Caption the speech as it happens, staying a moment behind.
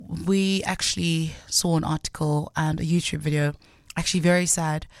we actually saw an article and a YouTube video, actually very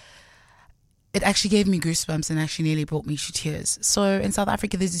sad. It actually gave me goosebumps and actually nearly brought me to tears. So in South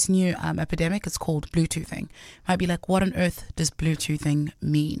Africa, there's this new epidemic. It's called Bluetoothing. Might be like, what on earth does Bluetoothing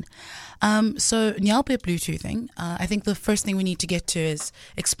mean? So Nyalpe Bluetoothing, I think the first thing we need to get to is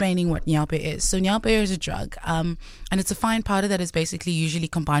explaining what Nyalpe is. So Nyalpe is a drug, and it's a fine powder that is basically usually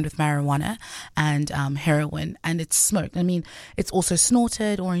combined with marijuana and heroin, and it's smoked. I mean, it's also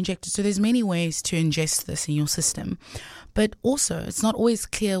snorted or injected. So there's many ways to ingest this in your system. But also, it's not always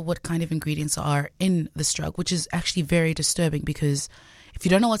clear what kind of ingredients are in this drug, which is actually very disturbing, because if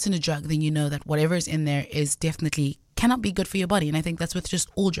you don't know what's in a drug, then you know that whatever is in there is definitely cannot be good for your body. And I think that's with just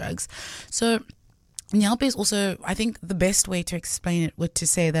all drugs. So Nyalpe is also, I think the best way to explain it would to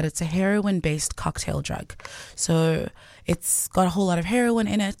say that it's a heroin-based cocktail drug. So it's got a whole lot of heroin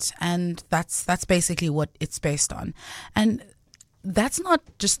in it, and that's basically what it's based on. And that's not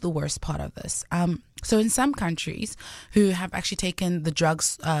just the worst part of this. So in some countries who have actually taken the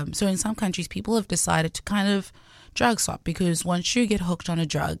drugs, so in some countries people have decided to kind of drug swap, because once you get hooked on a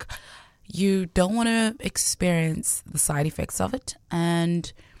drug, you don't want to experience the side effects of it,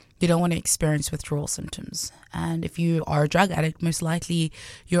 and you don't want to experience withdrawal symptoms. And if you are a drug addict, most likely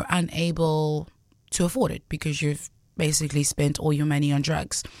you're unable to afford it because you've basically spent all your money on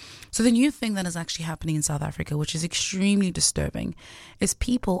drugs. So the new thing that is actually happening in South Africa, which is extremely disturbing, is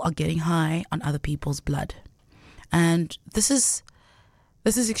people are getting high on other people's blood. And this is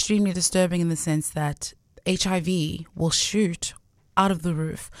extremely disturbing in the sense that HIV will shoot out of the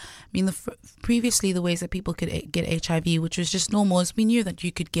roof. I mean, previously the ways that people could get HIV, which was just normal, is we knew that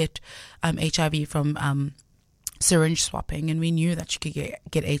you could get HIV from syringe swapping, and we knew that you could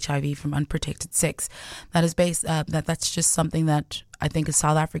get HIV from unprotected sex. That is that's just something that I think as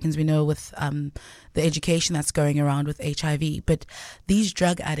South Africans we know with the education that's going around with HIV. But these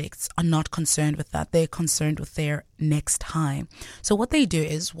drug addicts are not concerned with that. They're concerned with their next high. So what they do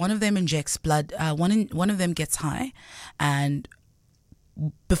is one of them injects blood. One of them gets high, and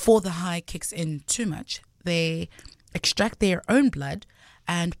before the high kicks in too much, they extract their own blood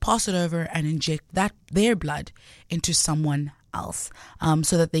and pass it over and inject their blood into someone else,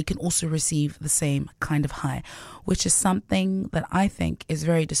 so that they can also receive the same kind of high, which is something that I think is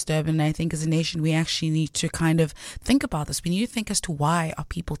very disturbing. And I think as a nation, we actually need to kind of think about this. We need to think as to why are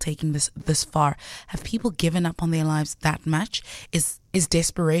people taking this far? Have people given up on their lives that much? Is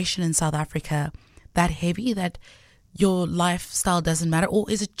desperation in South Africa that heavy that your lifestyle doesn't matter? Or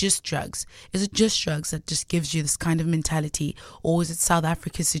is it just drugs? Is it just drugs that just gives you this kind of mentality? Or is it South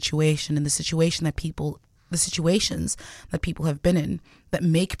Africa's situation and the situations that people have been in that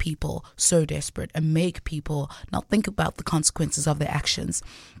make people so desperate and make people not think about the consequences of their actions?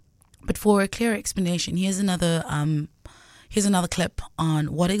 But for a clearer explanation, here's another clip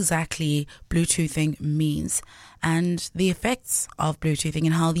on what exactly Bluetoothing means and the effects of Bluetoothing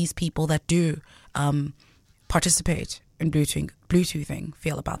and how these people that do participate in Bluetoothing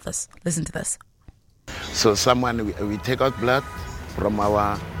feel about this. Listen to this. So we take out blood from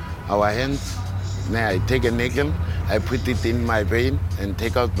our hands. Now I take a needle, I put it in my vein and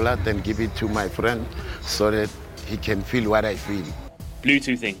take out blood and give it to my friend so that he can feel what I feel.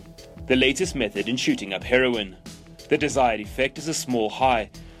 Bluetoothing, the latest method in shooting up heroin. The desired effect is a small high,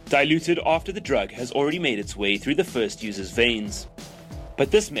 diluted after the drug has already made its way through the first user's veins.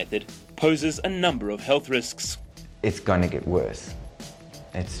 But this method poses a number of health risks. It's going to get worse.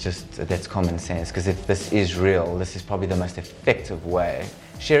 That's common sense, because if this is real, this is probably the most effective way.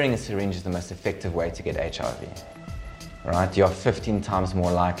 Sharing a syringe is the most effective way to get HIV. Right? You're 15 times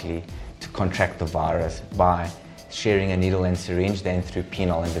more likely to contract the virus by sharing a needle and syringe than through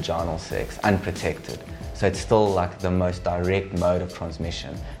penile and vaginal sex, unprotected. So it's still like the most direct mode of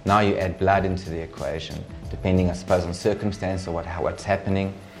transmission. Now you add blood into the equation, depending, I suppose, on circumstance or what's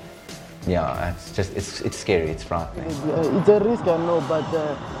happening. Yeah, it's scary, it's frightening. It's a risk, I know, but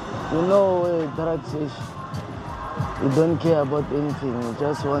drugs is, you don't care about anything, you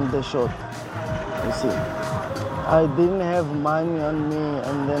just want the shot, you see. I didn't have money on me,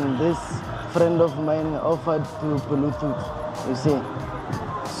 and then this friend of mine offered to Bluetooth, you see.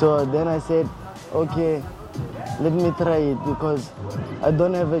 So then I said, okay, let me try it, because I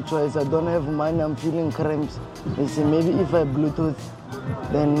don't have a choice, I don't have money, I'm feeling cramps. You see, maybe if I Bluetooth,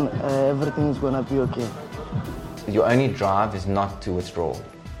 then everything is gonna be okay. Your only drive is not to withdraw.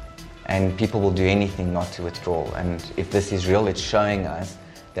 And people will do anything not to withdraw. And if this is real, it's showing us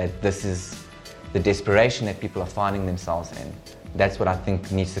that this is the desperation that people are finding themselves in. That's what I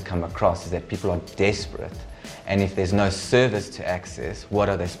think needs to come across, is that people are desperate. And if there's no service to access, what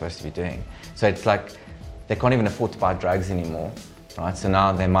are they supposed to be doing? So it's like they can't even afford to buy drugs anymore. right? So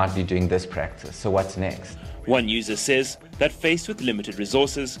now they might be doing this practice. So what's next? One user says that faced with limited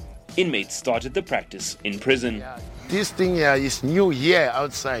resources, inmates started the practice in prison. This thing here is new here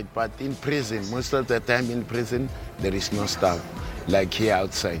outside, but in prison, most of the time in prison, there is no staff like here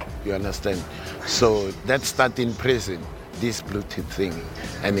outside, you understand? So that starts in prison, this Bluetooth thing,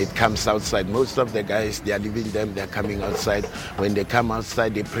 and it comes outside. Most of the guys, they are leaving them, they're coming outside. When they come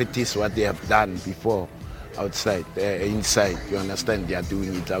outside, they practice what they have done before outside, inside, you understand? They are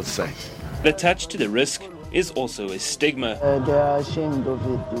doing it outside. Attached to the risk is also a stigma. They are ashamed of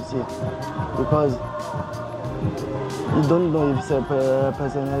it, you see, because you don't know if a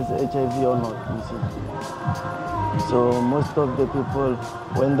person has HIV or not, you see. So most of the people,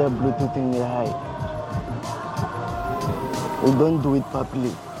 when they're Bluetoothing, they hide. We don't do it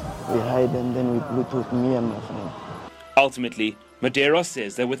publicly. We hide and then we Bluetooth, me and my friend. Ultimately, Medeiros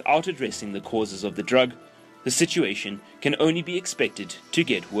says that without addressing the causes of the drug, the situation can only be expected to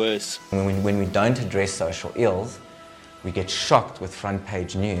get worse. When we don't address social ills, we get shocked with front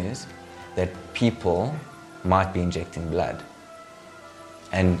page news that people might be injecting blood.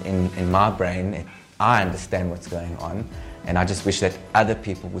 And in my brain, I understand what's going on, and I just wish that other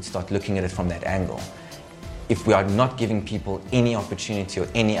people would start looking at it from that angle. If we are not giving people any opportunity or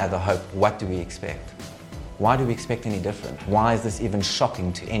any other hope, what do we expect? Why do we expect any different? Why is this even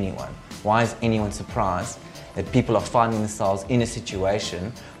shocking to anyone? Why is anyone surprised that people are finding themselves in a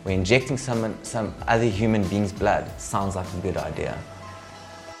situation where injecting some other human being's blood sounds like a good idea?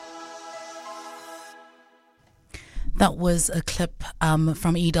 That was a clip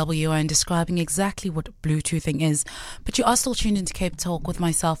from EWN describing exactly what Bluetoothing is. But you are still tuned into Cape Talk with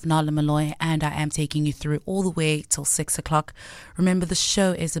myself, Nolo Moloi, and I am taking you through all the way till 6 o'clock. Remember, the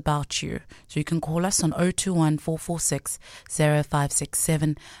show is about you. So you can call us on 021 446 0567.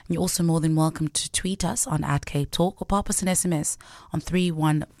 And you're also more than welcome to tweet us on @Cape Talk or pop us an SMS on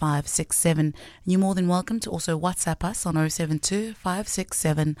 31567. And you're more than welcome to also WhatsApp us on 072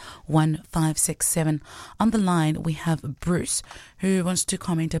 567 1567. On the line, we have Bruce, who wants to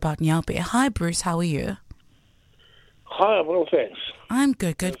comment about Nyape. Hi, Bruce. How are you? Hi, I'm well, thanks. I'm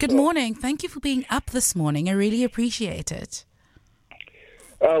good. Good morning. Thank you for being up this morning. I really appreciate it.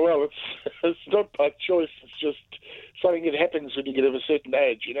 Well, it's not by choice. It's just something that happens when you get of a certain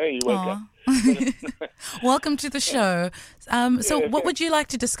age. You know, you wake up. Welcome to the show. What would you like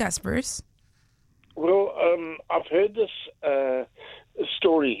to discuss, Bruce? Well, I've heard this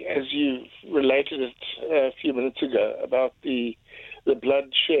story, as you related it a few minutes ago, about the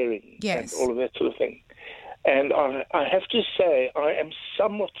blood sharing yes. and all of that sort of thing. And I have to say, I am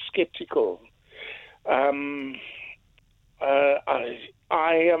somewhat skeptical. I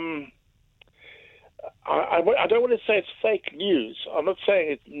don't want to say it's fake news. I'm not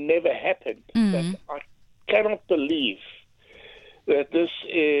saying it never happened, but I cannot believe that this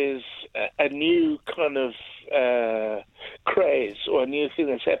is a new kind of craze or a new thing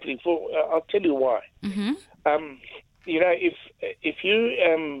that's happening. I'll tell you why. Mm-hmm. If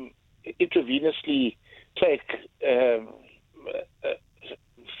you intravenously take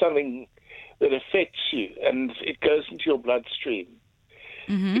something that affects you and it goes into your bloodstream,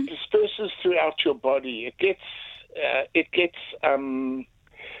 it disperses throughout your body. It gets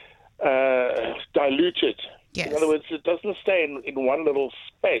diluted. Yes. In other words, it doesn't stay in one little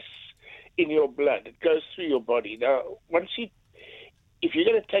space in your blood. It goes through your body. Now, if you're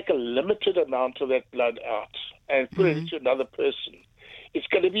going to take a limited amount of that blood out and put it into another person, it's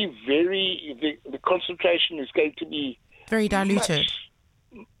going to be the concentration is going to be very diluted.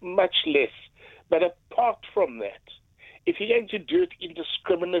 Much less. But apart from that, if you're going to do it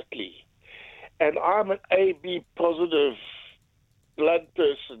indiscriminately, and I'm an AB positive blood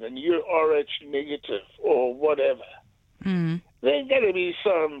person and you're RH negative or whatever, there are going to be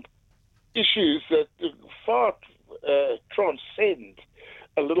some issues that far transcend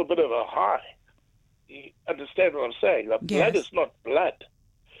a little bit of a high. You understand what I'm saying? Like, yes. Blood is not blood.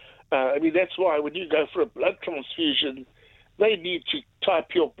 That's why when you go for a blood transfusion, they need to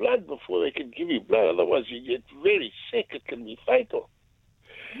type your blood before they can give you blood. Otherwise, you get very sick. It can be fatal.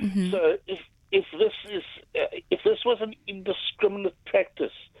 Mm-hmm. So if this was an indiscriminate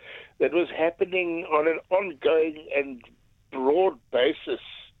practice that was happening on an ongoing and broad basis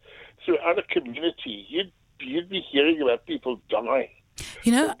throughout a community, you'd be hearing about people dying.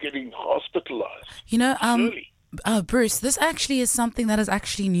 Or getting hospitalized. Bruce, this actually is something that is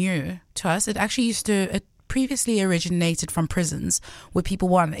actually new to us. It actually previously originated from prisons where people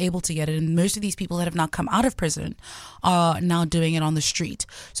were unable to get it, and most of these people that have now come out of prison are now doing it on the street.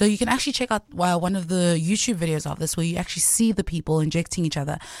 So you can actually check out one of the YouTube videos of this where you actually see the people injecting each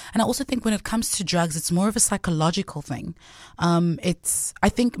other. And I also think when it comes to drugs, it's more of a psychological thing. I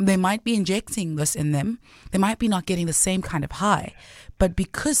think they might be injecting this in them. They might be not getting the same kind of high, but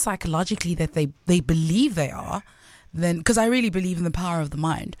because psychologically that they believe they are, then, because I really believe in the power of the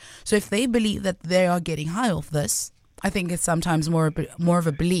mind. So if they believe that they are getting high off this, I think it's sometimes more of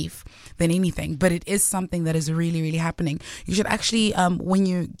a belief than anything, but it is something that is really, really happening. You should actually, when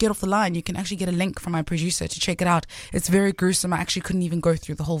you get off the line, you can actually get a link from my producer to check it out. It's very gruesome. I actually couldn't even go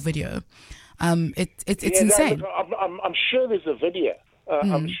through the whole video. It's insane. No, I'm sure there's a video.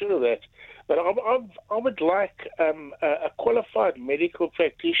 I'm sure of that. But I would like a qualified medical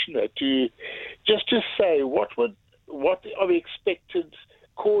practitioner to say what are the expected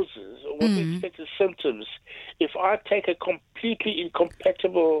causes or what the expected symptoms if I take a completely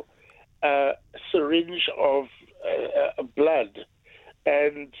incompatible syringe of blood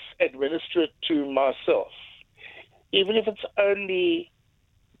and administer it to myself, even if it's only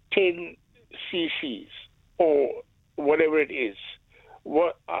 10 cc's or whatever it is.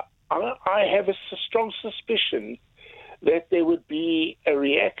 I have a strong suspicion that there would be a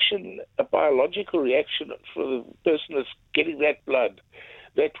reaction, a biological reaction for the person that's getting that blood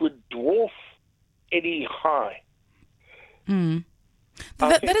that would dwarf any high.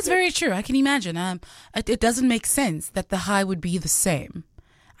 That is very true. I can imagine. It doesn't make sense that the high would be the same.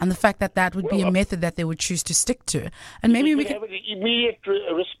 And the fact that would be a method that they would choose to stick to. And maybe we could have an immediate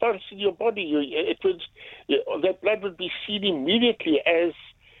response in your body. That blood would be seen immediately as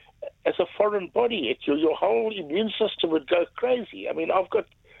a foreign body. Your whole immune system would go crazy. I mean, I've got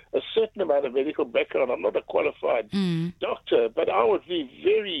a certain amount of medical background. I'm not a qualified doctor, but I would be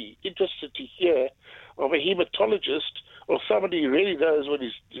very interested to hear of a hematologist or somebody who really knows what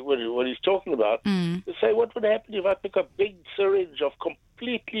he's talking about to say what would happen if I pick a big syringe of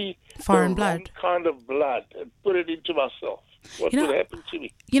completely foreign blood kind of blood and put it into myself. What would happen to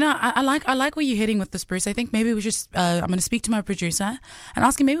me? I like where you're heading with this, Bruce. I think maybe we just I'm going to speak to my producer and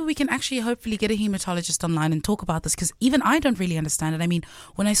ask him, maybe we can actually hopefully get a hematologist online and talk about this, because even I don't really understand it. I mean,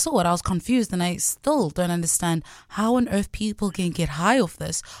 when I saw it, I was confused, and I still don't understand how on earth people can get high off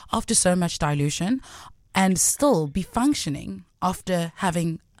this after so much dilution and still be functioning after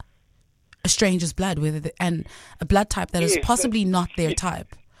having a stranger's blood and a blood type that is possibly not their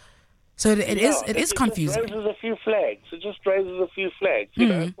type. So it is confusing. It just raises a few flags. It just raises a few flags, you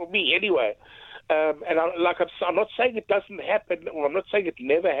know, for me anyway. And I'm not saying it doesn't happen, or I'm not saying it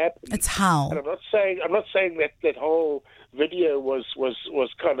never happens. It's how. And I'm not saying that whole video was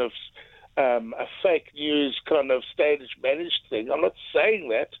kind of a fake news kind of staged managed thing. I'm not saying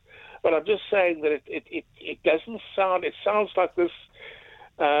that, but I'm just saying that it doesn't sound. It sounds like this.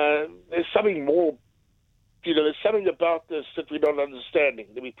 There's something more. There's something about this that we're not understanding.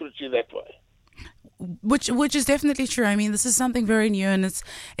 Let me put it to you that way. Which is definitely true. I mean, this is something very new, and it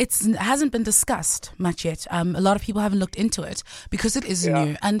hasn't been discussed much yet. A lot of people haven't looked into it because it is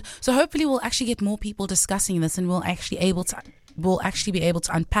new, and so hopefully we'll actually get more people discussing this, and we'll actually be able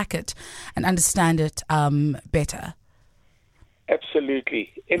to unpack it and understand it better.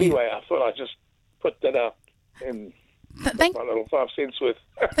 Absolutely. Anyway, I thought I'd just put that out and. My little 5 cents worth.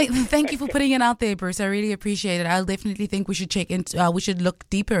 Thank you for putting it out there, Bruce. I really appreciate it. I'll definitely think we should look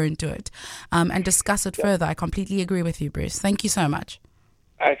deeper into it and discuss it further. I completely agree with you, Bruce. Thank you so much.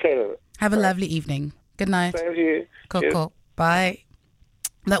 Okay. Have a lovely evening. Good night. Same to you. Cool. Bye.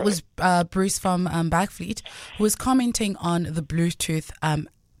 That was Bruce from Backfleet, who was commenting on the Bluetooth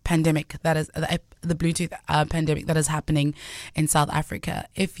pandemic, that is the Bluetooth pandemic that is happening in South Africa.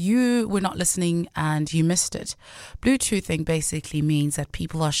 If you were not listening and you missed it, Bluetoothing basically means that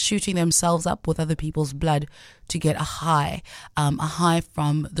people are shooting themselves up with other people's blood to get a high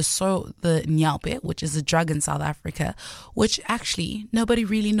from the nyalpe, which is a drug in South Africa, which actually nobody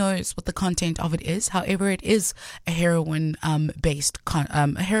really knows what the content of it is. However, it is a heroin based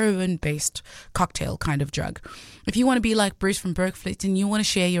cocktail kind of drug. If you want to be like Bruce from Berkfleet and you want to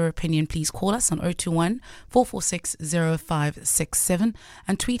share your opinion, please call us on 021-446-0567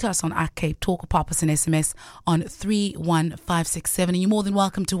 and tweet us on @CapeTalk or pop us an SMS on 31567. And you're more than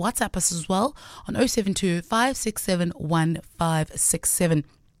welcome to WhatsApp us as well on 072-567-1567.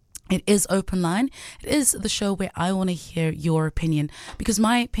 It is open line. It is the show where I want to hear your opinion, because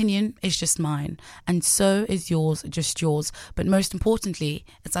my opinion is just mine and so is yours, just yours. But most importantly,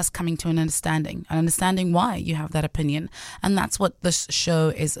 it's us coming to an understanding why you have that opinion. And that's what this show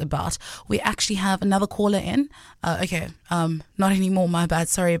is about. We actually have another caller in. Not anymore. My bad.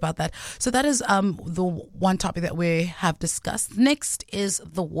 Sorry about that. So that is the one topic that we have discussed. Next is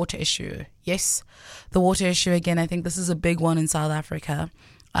the water issue. Yes, the water issue again. I think this is a big one in South Africa.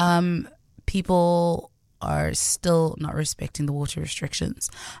 People are still not respecting the water restrictions.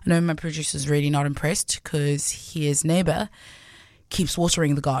 I know my producer's really not impressed because his neighbor keeps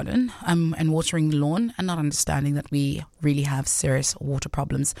watering the garden and watering the lawn and not understanding that we really have serious water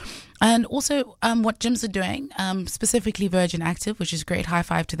problems. And also what gyms are doing, specifically Virgin Active, which is great. High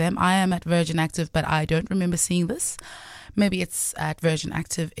five to them. I am at Virgin Active, but I don't remember seeing this. Maybe it's at Virgin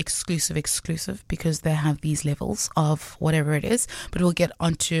Active exclusive because they have these levels of whatever it is. But we'll get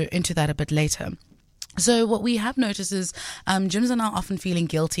into that a bit later. So what we have noticed is gyms are now often feeling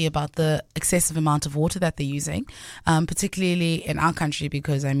guilty about the excessive amount of water that they're using, particularly in our country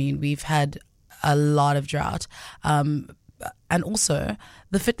because, we've had a lot of drought. And also,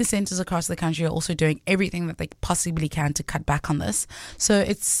 the fitness centers across the country are also doing everything that they possibly can to cut back on this. So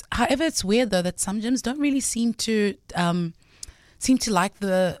however, it's weird though that some gyms don't really seem to like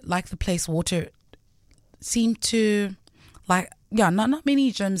the place water. Not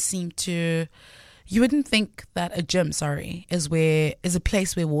many gyms seem to. You wouldn't think that a gym, is a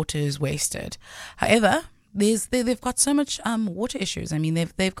place where water is wasted. However, they've got so much water issues.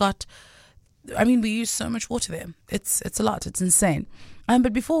 They've got. We use so much water there. It's a lot. It's insane.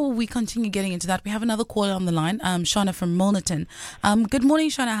 But before we continue getting into that, we have another caller on the line, Shauna from Milnerton. Good morning,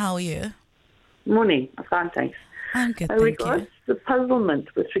 Shauna. How are you? Morning. I'm fine, thanks. I'm good, thank regards you. The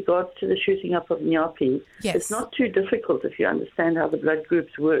puzzlement with regards to the shooting up of Nyapi, yes. It's not too difficult if you understand how the blood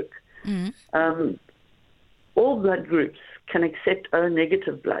groups work. Mm-hmm. All blood groups can accept O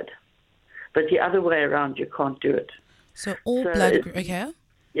negative blood, but the other way around, you can't do it. So blood groups, okay?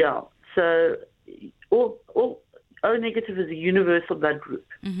 Yeah. So all O negative is a universal blood group.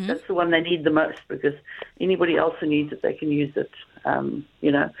 Mm-hmm. That's the one they need the most because anybody else who needs it, they can use it.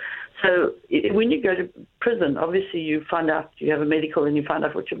 So when you go to prison, obviously you find out, you have a medical and you find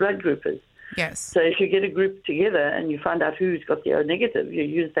out what your blood group is. Yes. So if you get a group together and you find out who's got the O negative, you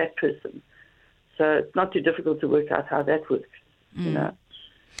use that person. So it's not too difficult to work out how that works, you know.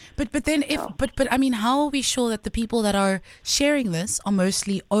 But how are we sure that the people that are sharing this are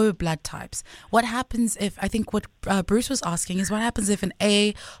mostly O blood types? What happens if, I think what Bruce was asking is what happens if an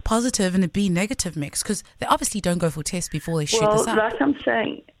A positive and a B negative mix? Because they obviously don't go for tests before they shoot this up. Well, like I'm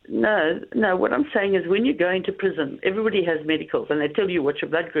saying, no, what I'm saying is when you go into prison, everybody has medicals and they tell you what your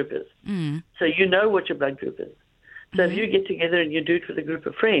blood group is. Mm. So you know what your blood group is. So if you get together and you do it with a group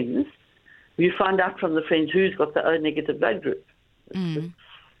of friends, you find out from the friends who's got the O negative blood group. Mm.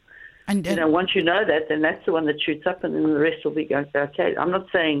 Once you know that, then that's the one that shoots up and then the rest will be okay. I'm not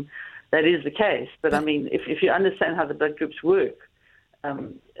saying that is the case, but if you understand how the blood groups work,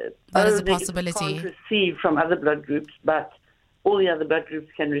 that is a possibility. Can't receive from other blood groups, but all the other blood groups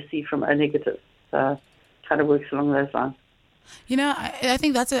can receive from O negative. So it kind of works along those lines. I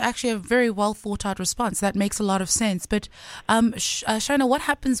think that's actually a very well thought out response. That makes a lot of sense. But Shona, what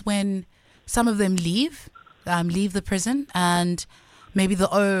happens when some of them leave the prison and maybe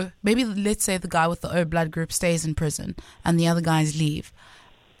let's say the guy with the O blood group stays in prison and the other guys leave?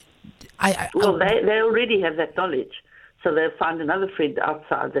 They already have that knowledge, so they'll find another friend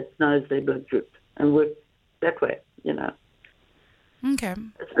outside that knows their blood group and work that way. Okay.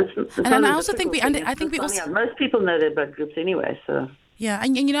 It's and I also think most people know their blood groups anyway, so. Yeah,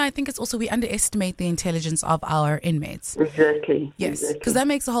 and I think it's also we underestimate the intelligence of our inmates. Exactly. Yes, because that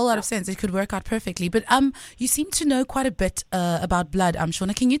makes a whole lot of sense. It could work out perfectly. But you seem to know quite a bit about blood,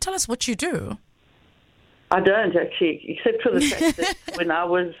 Shauna. Can you tell us what you do? I don't actually, except for the fact that when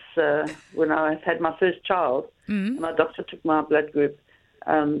I had my first child, my doctor took my blood group.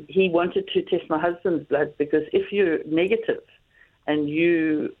 He wanted to test my husband's blood because if you're negative and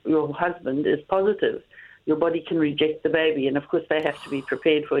your husband is positive, your body can reject the baby, and of course they have to be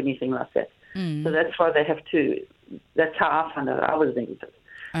prepared for anything like that. So that's why they have to. That's how I found out I was negative,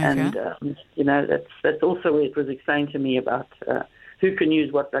 and that's also where it was explained to me about who can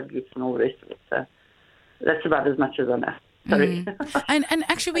use what blood groups and all the rest of it. So that's about as much as I know. Sorry. And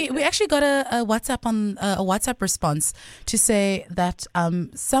actually, we actually got a WhatsApp response to say that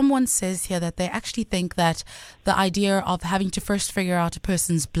someone says here that they actually think that the idea of having to first figure out a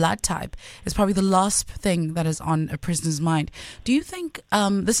person's blood type is probably the last thing that is on a prisoner's mind. Do you think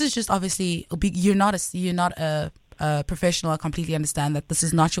this is just obviously you're not a a professional. I completely understand that this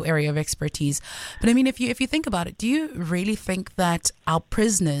is not your area of expertise. But I mean, if you think about it, do you really think that our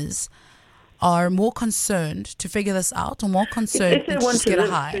prisoners are more concerned to figure this out, or more concerned if they to want just to get a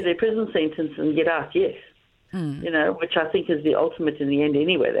live high? through their prison sentence and get out, yes. You know, which I think is the ultimate in the end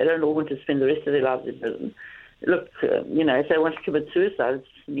anyway. They don't all want to spend the rest of their lives in prison. Look, you know, if they want to commit suicide, it's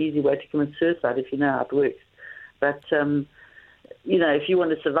an easy way to commit suicide if you know how it works. But, you know, if you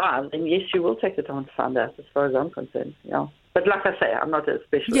want to survive, then yes, you will take the time to find out, as far as I'm concerned. Yeah. But like I say, I'm not a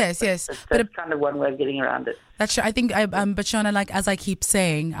specialist. Yes. That's kind of one way of getting around it. That's true. I think, but Shona, like as I keep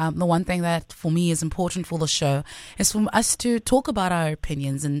saying, the one thing that for me is important for the show is for us to talk about our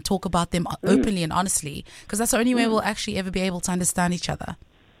opinions and talk about them openly and honestly, because that's the only way we'll actually ever be able to understand each other.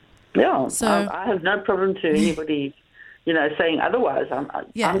 Yeah, So I have no problem to anybody, you know, saying otherwise. I'm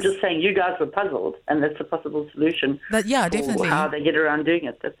just saying you guys were puzzled, and that's a possible solution. But yeah, for definitely how they get around doing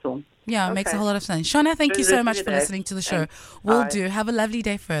it. That's all. Yeah, it makes a whole lot of sense. Shona, thank you so much for listening to the show. Will do. Have a lovely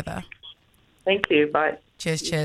day further. Thank you. Bye. Cheers.